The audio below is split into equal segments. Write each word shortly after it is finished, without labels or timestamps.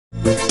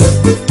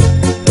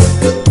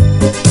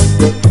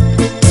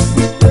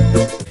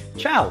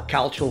Well,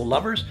 calcio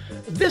lovers,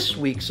 this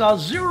week saw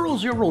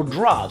 0-0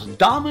 draws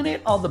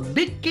dominate all the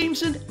big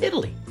games in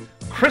Italy.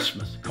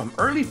 Christmas come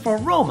early for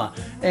Roma,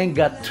 and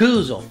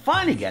Gattuso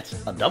finally gets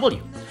a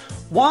W.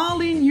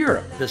 While in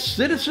Europe, the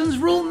citizens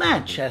rule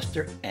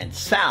Manchester, and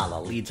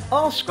Salah leads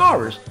all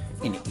scorers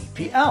in the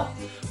EPL.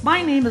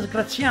 My name is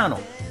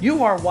Graziano.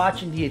 You are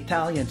watching the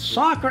Italian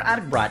Soccer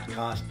Addict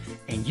broadcast,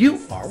 and you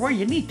are where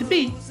you need to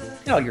be.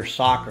 Get all your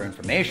soccer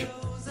information.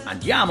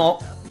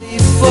 Andiamo!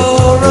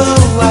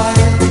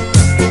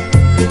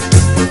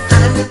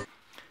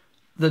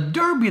 The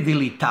Derby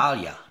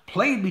dell'Italia,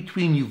 played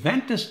between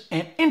Juventus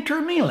and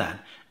Inter Milan,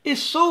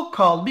 is so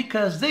called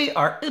because they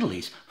are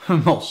Italy's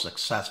most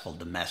successful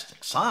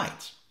domestic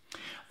sides.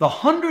 The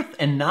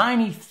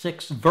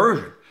 196th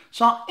version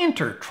saw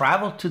Inter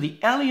travel to the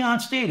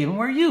Allianz Stadium,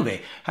 where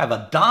Juve have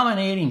a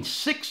dominating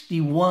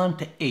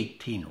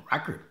 61-18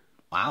 record.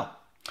 Wow.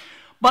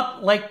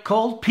 But like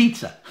cold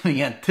pizza,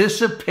 the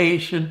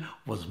anticipation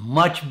was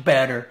much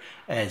better,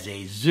 as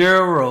a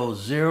 0-0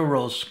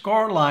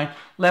 scoreline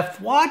left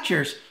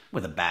watchers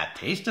with a bad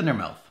taste in their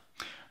mouth.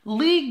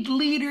 League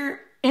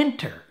leader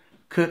Inter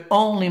could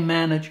only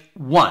manage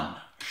one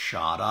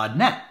shot on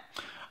net.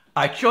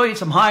 I'd show you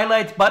some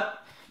highlights,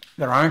 but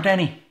there aren't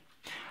any.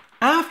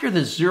 After the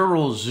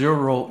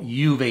 0-0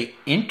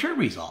 Juve-Inter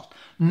result,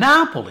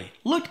 Napoli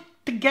looked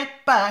to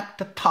get back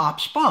to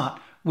top spot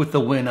with the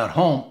win at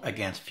home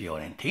against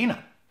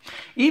Fiorentina.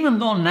 Even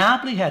though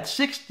Napoli had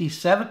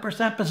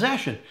 67%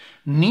 possession,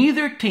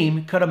 neither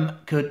team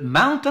could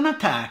mount an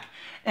attack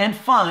and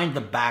find the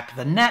back of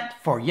the net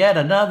for yet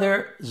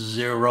another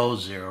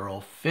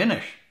 0-0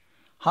 finish.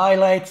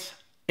 Highlights,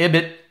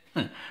 Ibit,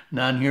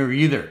 none here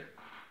either.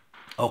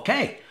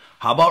 Okay,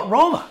 how about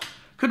Roma?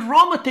 Could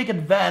Roma take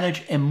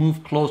advantage and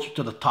move closer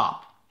to the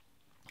top?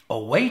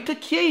 Away to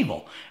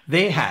Chievo,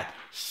 they had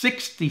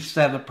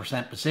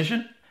 67%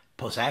 possession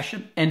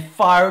and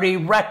fired a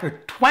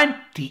record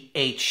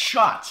 28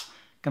 shots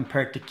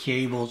compared to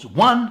Chievo's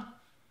 1,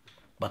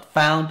 but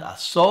found a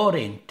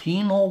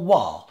Sorrentino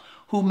wall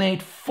who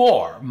made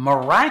 4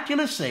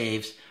 miraculous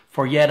saves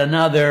for yet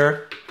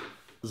another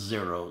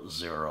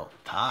 0-0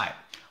 tie.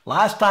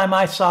 Last time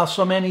I saw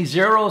so many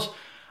zeros,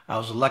 I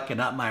was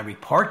looking at my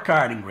report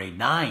card in grade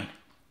 9.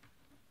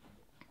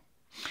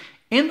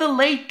 In the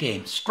late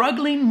game,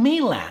 struggling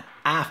Milan,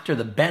 after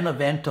the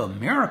Benevento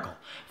miracle,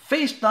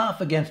 faced off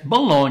against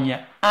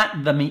Bologna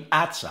at the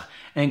Meazza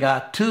and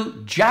got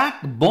 2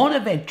 Jack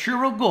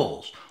Bonaventura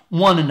goals,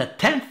 one in the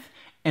 10th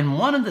and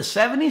one in the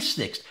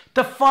 76th,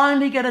 to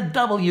finally get a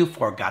W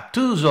for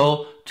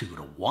Gattuso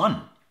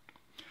 2-1.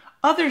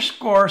 Other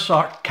scores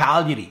saw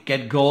Cagliari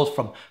get goals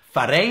from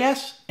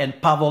Farias and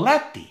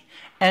Pavoletti,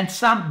 and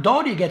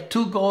Sampdoria get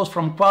 2 goals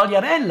from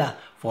Quagliarella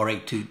for a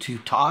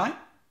 2-2 tie.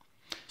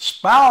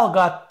 Spal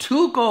got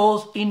 2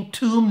 goals in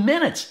 2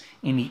 minutes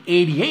in the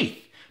 88th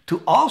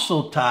to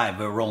also tie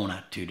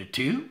Verona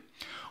 2-2.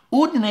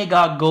 Udine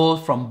got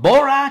goals from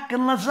Borac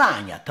and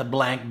Lasagna to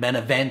blank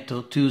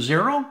Benevento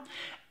 2-0.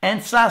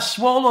 And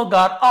Sassuolo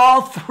got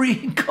all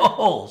 3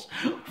 goals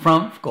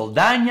from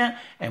Scoldagna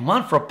and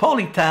 1 for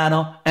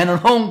Politano and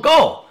an own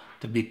goal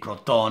to beat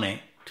Crotone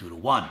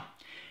 2-1.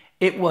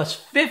 It was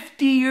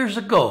 50 years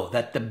ago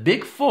that the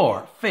Big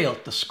Four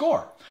failed to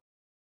score.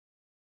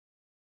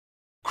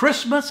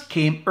 Christmas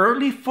came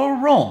early for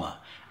Roma,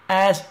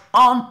 as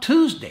on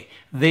Tuesday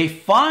they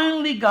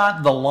finally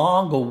got the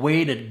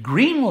long-awaited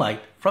green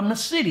light from the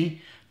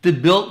city to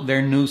build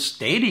their new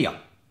stadium.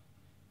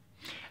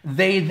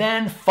 They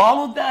then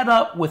followed that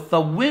up with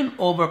the win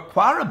over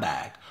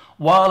Qarabag,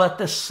 while at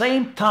the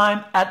same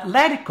time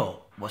Atletico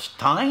was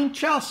tying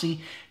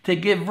Chelsea to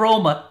give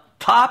Roma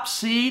top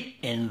seed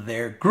in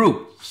their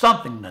group,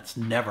 something that's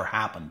never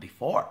happened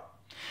before.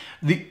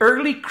 The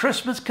early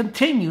Christmas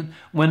continued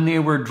when they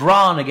were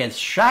drawn against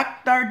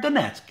Shakhtar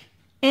Donetsk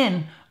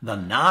in the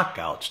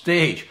knockout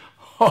stage.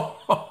 Ho,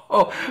 ho,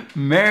 ho.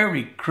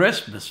 Merry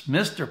Christmas,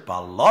 Mr.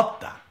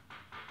 Pallotta.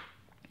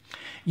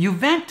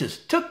 Juventus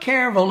took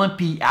care of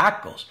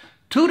Olympiacos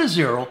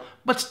 2-0,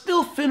 but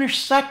still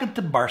finished second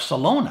to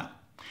Barcelona.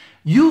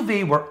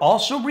 Juve were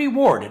also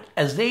rewarded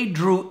as they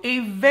drew a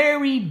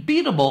very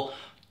beatable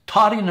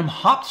Tottenham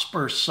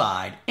Hotspur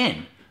side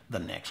in the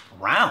next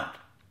round.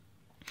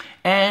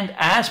 And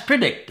as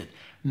predicted,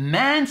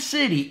 Man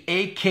City,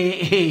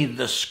 aka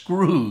the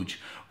Scrooge,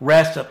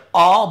 rested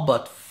all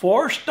but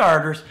 4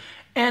 starters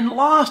and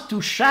lost to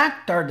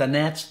Shakhtar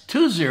Donetsk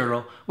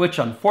 2-0, which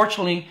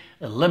unfortunately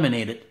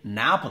eliminated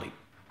Napoli.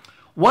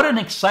 What an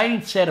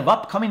exciting set of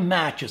upcoming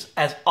matches,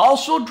 as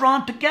also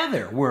drawn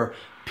together were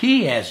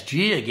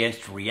PSG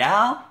against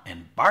Real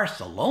and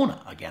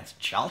Barcelona against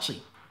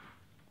Chelsea.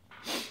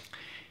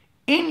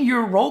 In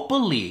Europa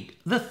League,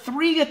 the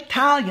 3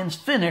 Italians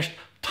finished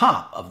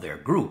top of their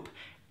group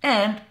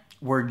and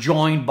were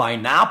joined by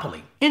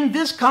Napoli. In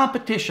this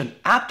competition,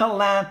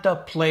 Atalanta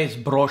plays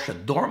Borussia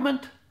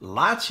Dortmund,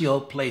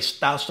 Lazio plays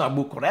Steaua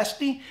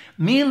Bucuresti,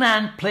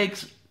 Milan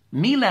plays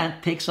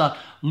Milan takes on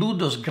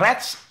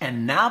Ludogorets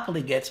and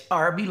Napoli gets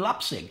RB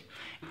Leipzig.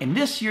 In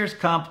this year's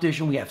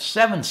competition, we have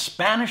 7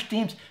 Spanish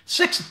teams,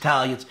 6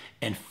 Italians,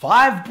 and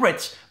 5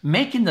 Brits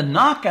making the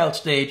knockout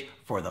stage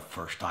for the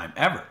first time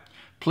ever.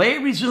 Play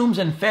resumes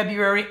in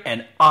February,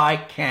 and I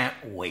can't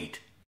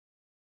wait.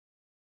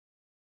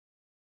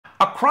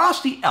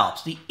 Across the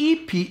Alps, the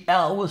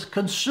EPL was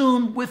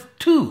consumed with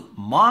 2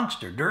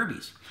 monster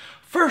derbies.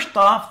 First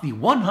off, the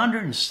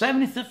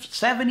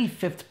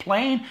 175th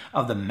playing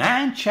of the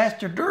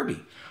Manchester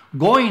Derby.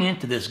 Going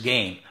into this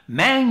game,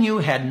 Man U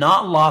had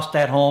not lost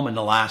at home in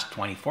the last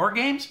 24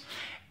 games,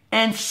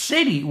 and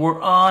City were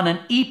on an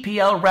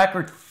EPL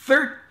record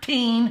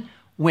 13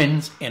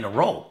 wins in a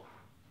row.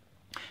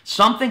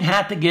 Something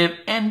had to give,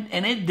 and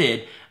it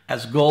did,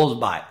 as goals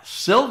by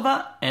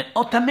Silva and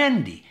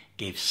Otamendi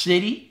gave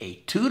City a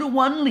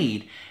 2-1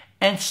 lead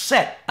and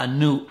set a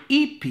new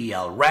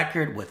EPL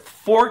record with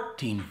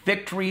 14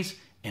 victories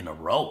in a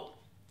row.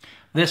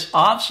 This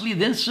obviously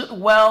didn't sit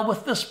well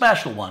with the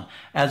special one,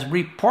 as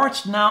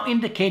reports now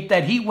indicate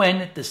that he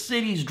went into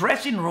City's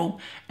dressing room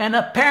and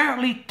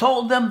apparently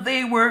told them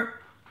they were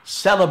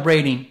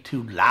celebrating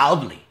too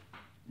loudly.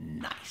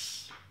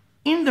 Nice.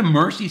 In the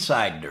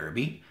Merseyside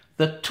Derby,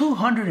 the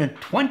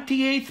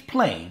 228th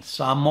playing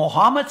saw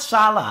Mohamed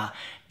Salah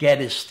get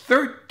his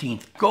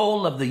 13th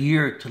goal of the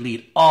year to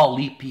lead all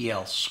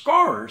EPL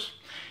scorers.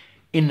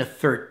 In the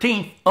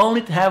 13th,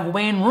 only to have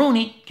Wayne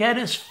Rooney get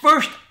his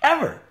first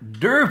ever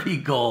Derby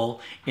goal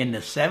in the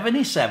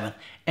 77th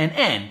and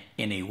end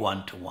in a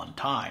 1-1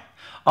 tie.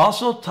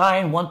 Also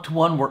tying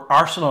 1-1 were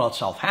Arsenal at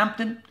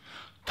Southampton.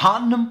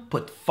 Tottenham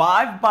put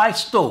 5 by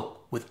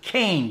Stoke with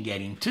Kane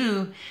getting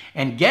 2,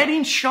 and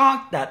getting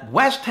shocked that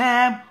West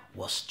Ham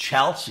was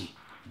Chelsea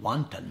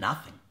 1-0.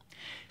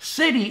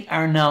 City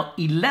are now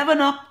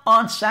 11 up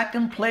on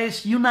second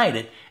place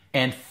United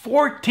and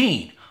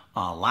 14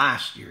 on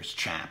last year's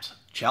champs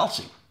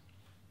Chelsea.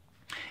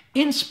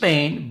 In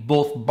Spain,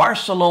 both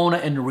Barcelona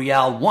and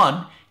Real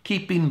won,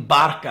 keeping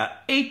Barca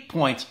 8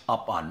 points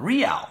up on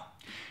Real.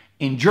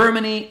 In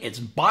Germany, it's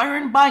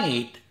Bayern by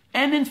 8,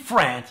 and in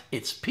France,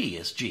 it's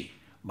PSG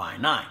by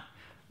 9.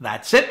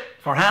 That's it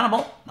for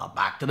Hannibal. Now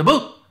back to the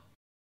booth.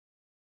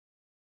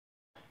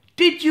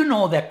 Did you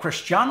know that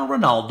Cristiano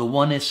Ronaldo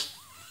won his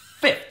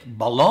 5th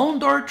Ballon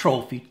d'Or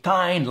trophy,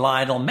 tying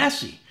Lionel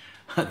Messi?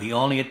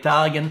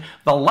 The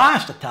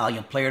last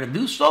Italian player to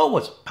do so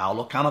was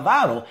Paolo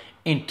Cannavaro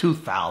in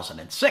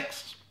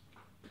 2006.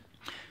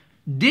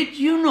 Did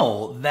you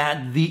know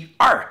that the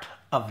art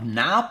of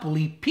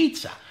Napoli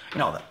pizza,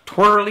 the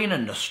twirling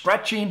and the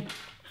stretching,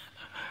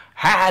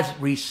 has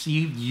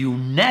received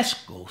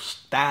UNESCO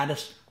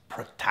status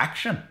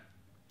protection?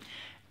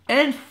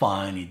 And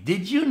finally,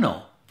 did you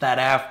know that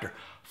after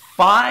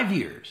 5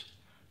 years,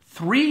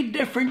 3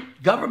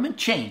 different government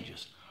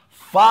changes,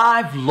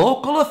 5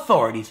 local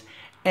authorities,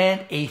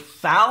 and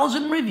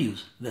 1,000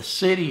 reviews, the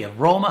city of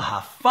Roma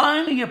have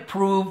finally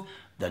approved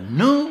the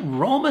new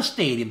Roma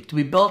Stadium to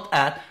be built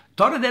at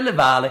Torre delle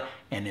Valle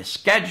and is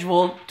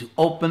scheduled to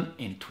open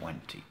in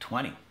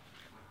 2020.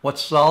 What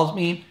does all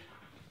mean?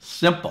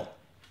 Simple.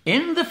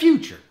 In the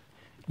future,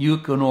 you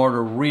can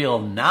order real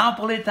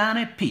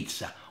Napolitane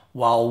pizza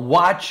while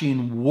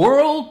watching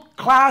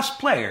world-class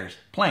players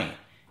playing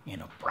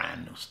in a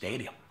brand new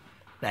stadium.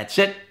 That's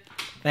it.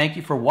 Thank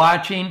you for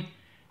watching.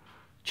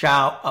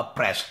 Ciao, a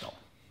presto.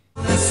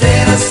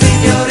 Buonasera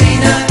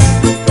signorina.